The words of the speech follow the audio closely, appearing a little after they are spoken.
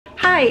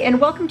Hi,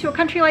 and welcome to A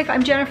Country Life.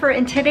 I'm Jennifer,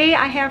 and today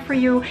I have for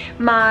you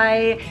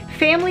my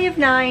Family of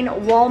 9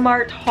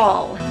 Walmart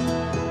haul.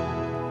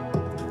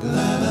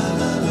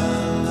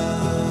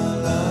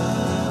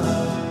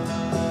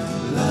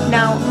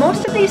 Now,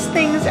 most of these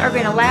things are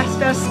going to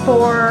last us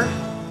for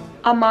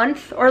a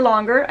month or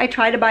longer. I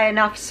try to buy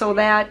enough so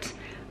that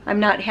I'm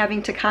not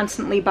having to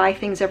constantly buy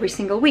things every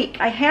single week.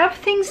 I have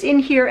things in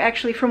here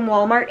actually from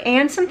Walmart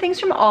and some things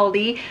from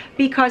Aldi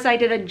because I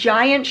did a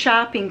giant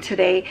shopping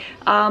today,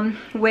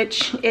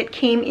 which it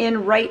came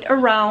in right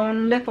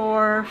around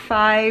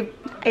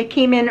it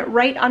came in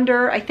right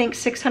under, I think,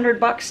 600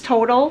 bucks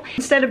total.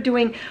 Instead of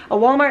doing a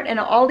Walmart and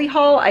an Aldi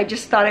haul, I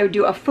just thought I would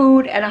do a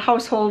food and a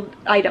household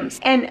items.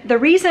 And the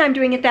reason I'm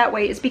doing it that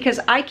way is because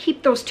I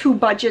keep those two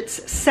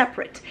budgets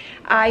separate.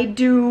 I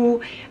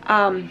do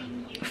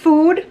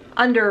food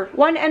under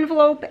one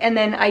envelope, and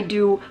then I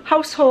do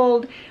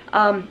household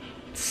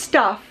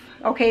stuff.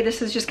 Okay,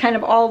 this is just kind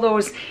of all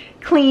those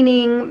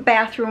cleaning,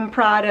 bathroom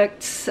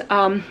products,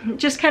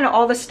 just kind of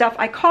all the stuff.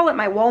 I call it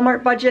my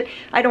Walmart budget.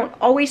 I don't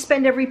always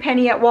spend every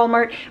penny at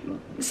Walmart.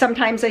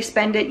 Sometimes I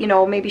spend it, you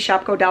know, maybe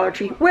Shopko, Dollar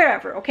Tree,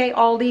 wherever, okay,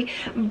 Aldi.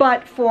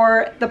 But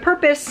for the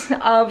purpose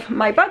of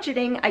my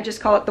budgeting, I just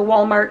call it the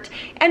Walmart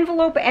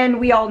envelope, and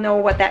we all know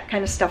what that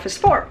kind of stuff is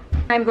for.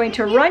 I'm going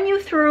to run you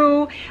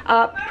through,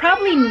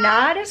 probably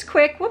not as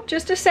quick, whoop,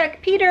 just a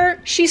sec, Peter,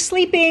 she's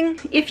sleeping.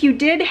 If you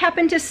did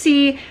happen to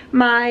see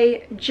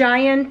my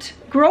giant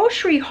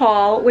grocery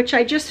haul, which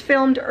I just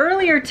filmed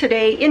earlier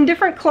today in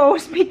different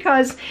clothes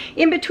because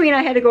in between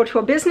I had to go to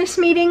a business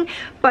meeting,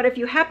 but if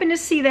you happen to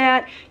see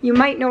that, you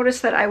might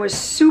notice that I was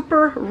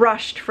super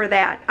rushed for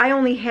that. I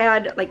only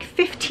had like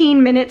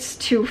 15 minutes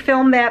to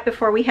film that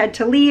before we had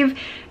to leave,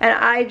 and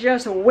I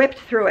just whipped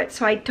through it.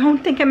 So I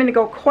don't think I'm gonna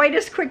go quite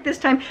as quick this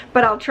time,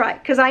 but I'll try,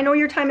 because I know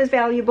your time is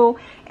valuable,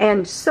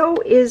 and so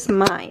is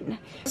mine.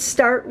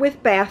 Start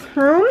with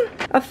bathroom.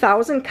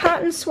 1,000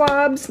 cotton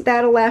swabs.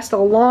 That'll last a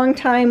long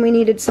time. We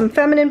needed some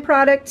feminine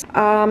products.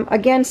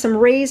 Again, some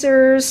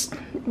razors.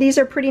 These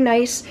are pretty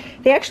nice.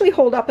 They actually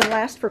hold up and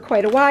last for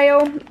quite a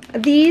while.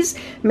 These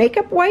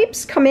makeup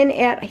wipes come in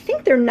at, I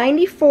think they're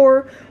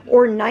 94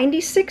 or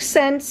 96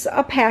 cents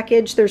a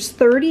package. There's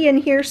 30 in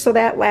here, so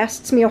that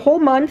lasts me a whole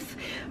month.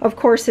 Of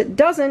course it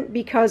doesn't,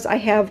 because I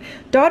have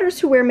daughters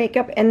who wear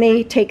makeup and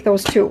they take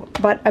those too.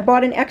 But I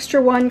bought an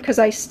extra one because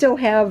I still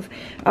have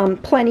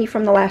plenty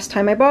from the last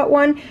time I bought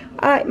one.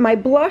 My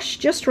blush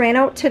just ran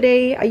out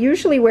today. I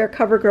usually wear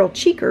CoverGirl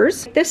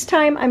Cheekers. This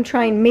time I'm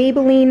trying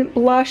Maybelline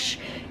blush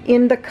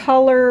in the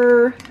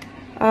color,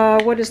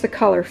 what is the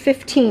color?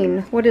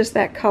 15. What is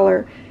that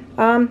color?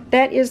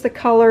 That is the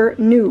color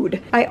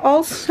Nude. I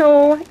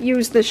also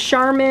use the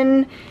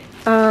Charmin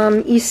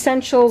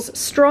Essentials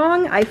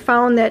Strong. I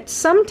found that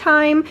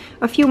sometime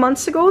a few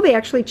months ago they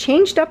actually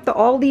changed up the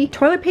Aldi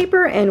toilet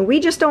paper and we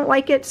just don't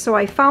like it, so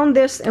I found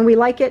this and we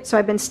like it, so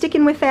I've been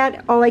sticking with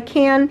that all I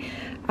can.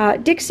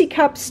 Dixie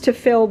cups to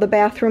fill the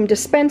bathroom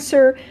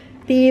dispenser.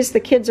 These the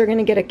kids are going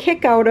to get a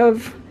kick out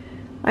of.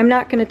 I'm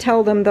not going to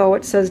tell them though.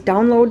 It says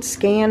download,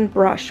 scan,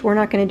 brush. We're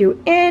not going to do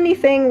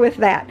anything with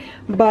that,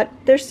 but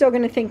they're still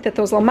going to think that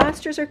those little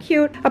monsters are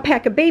cute. A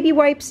pack of baby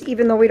wipes,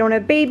 even though we don't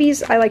have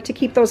babies. I like to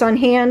keep those on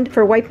hand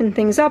for wiping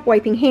things up,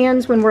 wiping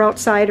hands when we're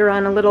outside or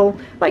on a little,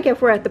 like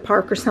if we're at the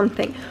park or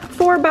something.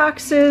 4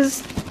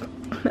 boxes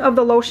of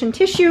the lotion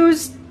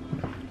tissues.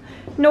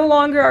 No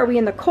longer are we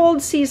in the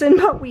cold season,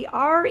 but we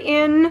are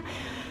in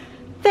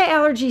the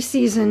allergy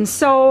season,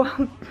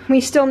 so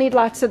we still need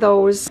lots of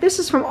those. This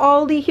is from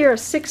Aldi here, a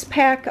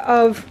 6-pack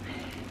of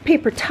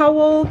paper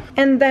towel,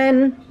 and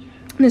then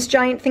this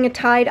giant thing of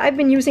Tide. I've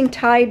been using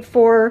Tide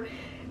for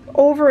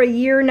over a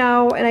year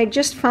now, and I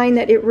just find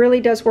that it really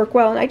does work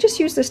well. And I just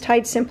use this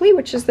Tide Simply,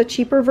 which is the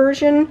cheaper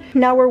version.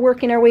 Now we're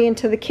working our way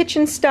into the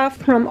kitchen stuff.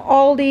 From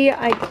Aldi,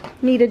 I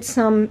needed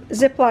some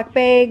Ziploc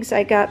bags.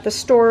 I got the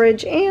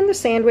storage and the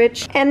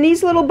sandwich. And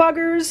these little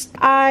buggers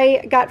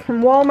I got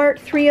from Walmart,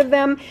 3 of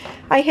them.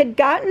 I had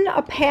gotten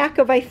a pack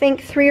of, I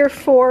think, 3 or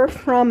 4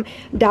 from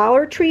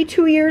Dollar Tree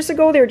 2 years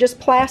ago. They were just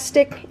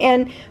plastic,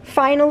 and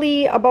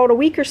finally, about a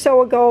week or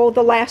so ago,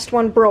 the last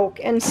one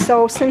broke. And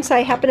so since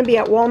I happen to be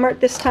at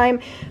Walmart this time,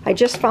 I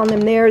just found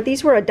them there.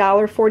 These were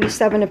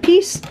 $1.47 a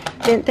piece.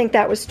 Didn't think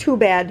that was too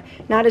bad.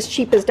 Not as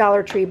cheap as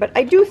Dollar Tree, but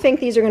I do think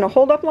these are going to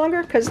hold up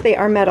longer because they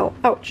are metal.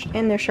 Ouch,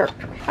 and they're sharp.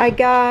 I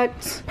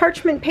got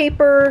parchment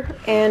paper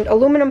and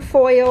aluminum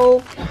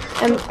foil,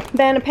 and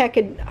then a pack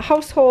of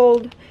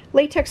household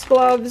latex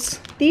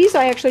gloves. These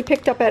I actually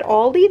picked up at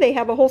Aldi. They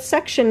have a whole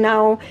section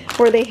now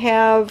where they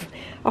have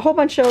a whole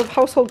bunch of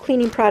household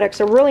cleaning products.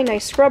 A really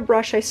nice scrub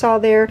brush I saw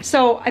there.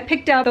 So I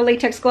picked out the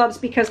latex gloves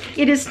because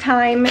it is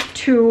time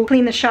to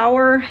clean the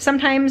shower.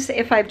 Sometimes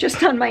if I've just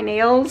done my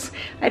nails,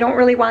 I don't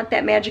really want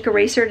that magic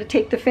eraser to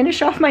take the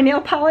finish off my nail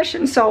polish,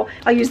 and so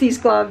I'll use these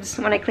gloves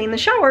when I clean the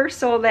shower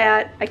so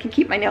that I can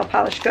keep my nail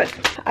polish good.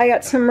 I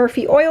got some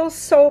Murphy oil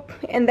soap,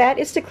 and that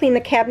is to clean the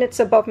cabinets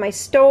above my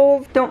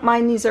stove. Don't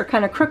mind, these are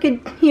kind of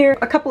crooked here.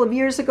 A couple of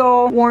years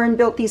ago, Warren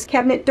built these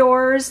cabinet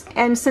doors,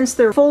 and since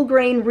they're full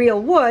grain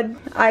real wood,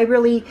 I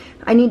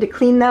need to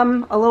clean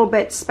them a little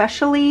bit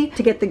specially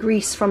to get the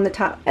grease from the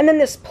top. And then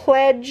this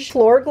Pledge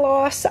floor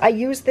gloss, I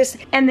use this,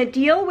 and the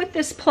deal with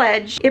this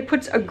Pledge, it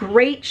puts a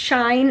great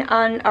shine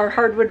on our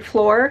hardwood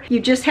floor. You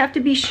just have to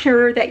be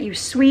sure that you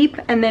sweep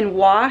and then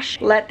wash,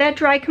 let that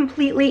dry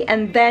completely,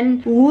 and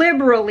then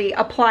liberally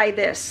apply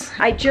this.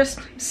 I just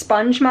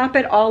sponge mop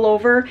it all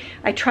over.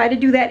 I try to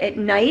do that at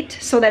night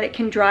so that it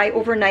can dry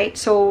overnight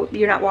so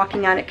you're not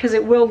walking on it, because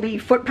it will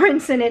leave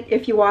footprints in it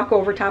if you walk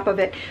over top of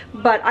it.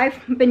 But I've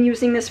been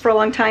using this for a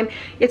long time.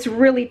 It's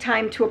really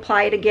time to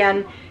apply it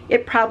again.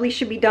 It probably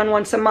should be done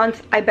once a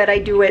month. I bet I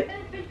do it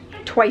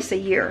twice a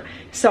year.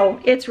 So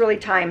it's really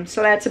time.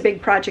 So that's a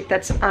big project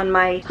that's on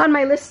my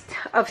list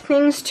of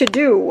things to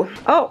do.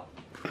 Oh,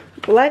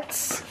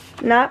 let's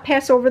not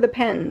pass over the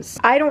pens.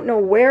 I don't know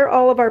where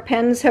all of our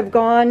pens have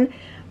gone,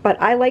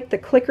 but I like the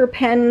clicker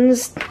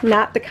pens,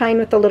 not the kind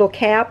with the little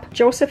cap.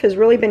 Joseph has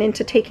really been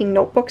into taking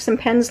notebooks and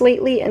pens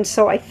lately, and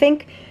so I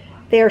think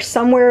they're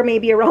somewhere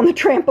maybe around the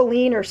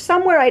trampoline or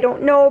somewhere, I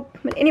don't know.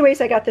 But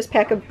anyways, I got this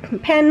pack of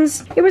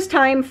pens. It was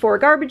time for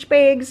garbage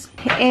bags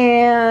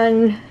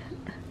and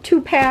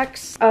 2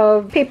 packs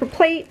of paper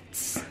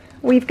plates.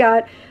 We've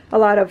got a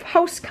lot of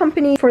house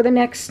company for the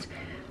next,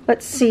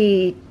 let's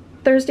see,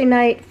 Thursday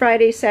night,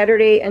 Friday,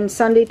 Saturday, and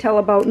Sunday till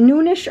about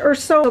noonish or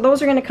so. So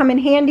those are going to come in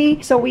handy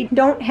so we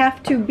don't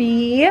have to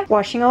be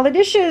washing all the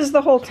dishes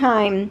the whole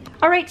time.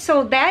 Alright,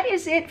 so that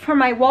is it for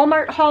my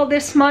Walmart haul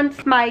this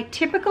month. My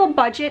typical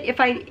budget,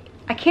 if I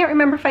can't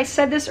remember if I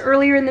said this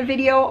earlier in the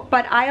video,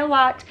 but I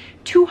allot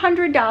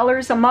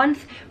 $200 a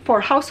month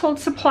for household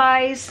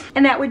supplies,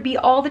 and that would be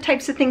all the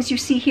types of things you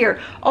see here.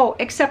 Oh,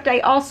 except I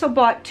also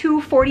bought 2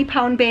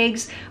 40-pound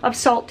bags of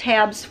salt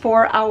tabs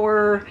for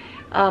our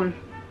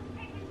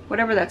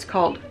whatever that's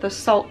called, the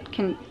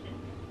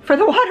for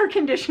the water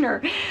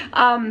conditioner,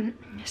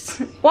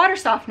 water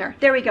softener,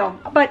 there we go.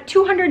 But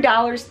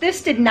 $200,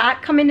 this did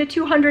not come up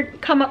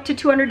to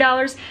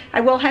 $200.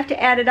 I will have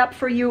to add it up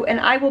for you, and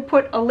I will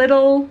put a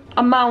little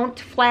amount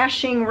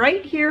flashing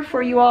right here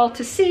for you all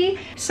to see.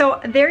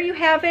 So there you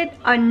have it,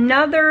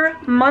 another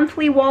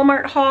monthly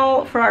Walmart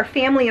haul for our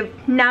family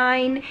of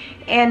 9,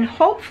 and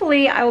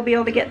hopefully I will be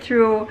able to get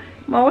through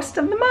most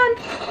of the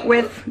month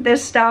with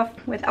this stuff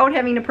without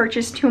having to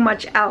purchase too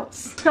much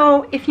else.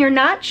 So if you're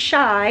not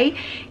shy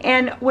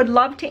and would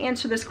love to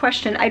answer this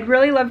question, I'd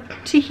really love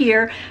to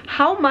hear,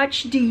 how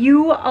much do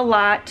you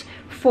allot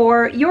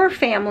for your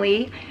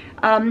family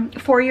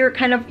for your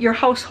your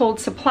household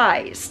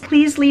supplies?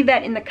 Please leave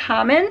that in the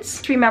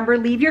comments. Remember,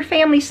 leave your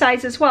family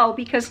size as well,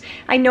 because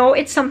I know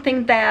it's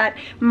something that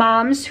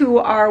moms who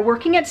are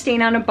working at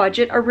staying on a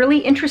budget are really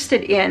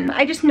interested in.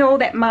 I just know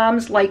that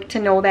moms like to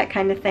know that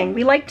kind of thing.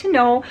 We like to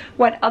know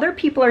what other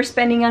people are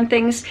spending on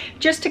things,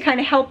 just to kind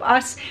of help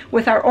us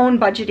with our own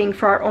budgeting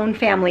for our own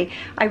family.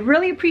 I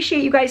really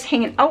appreciate you guys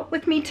hanging out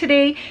with me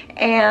today,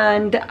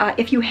 and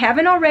if you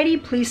haven't already,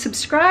 please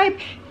subscribe.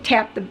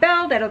 Tap the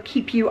bell, that'll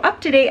keep you up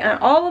to date on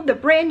all of the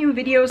brand new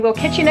videos. We'll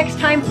catch you next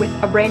time with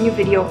a brand new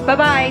video.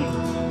 Bye-bye.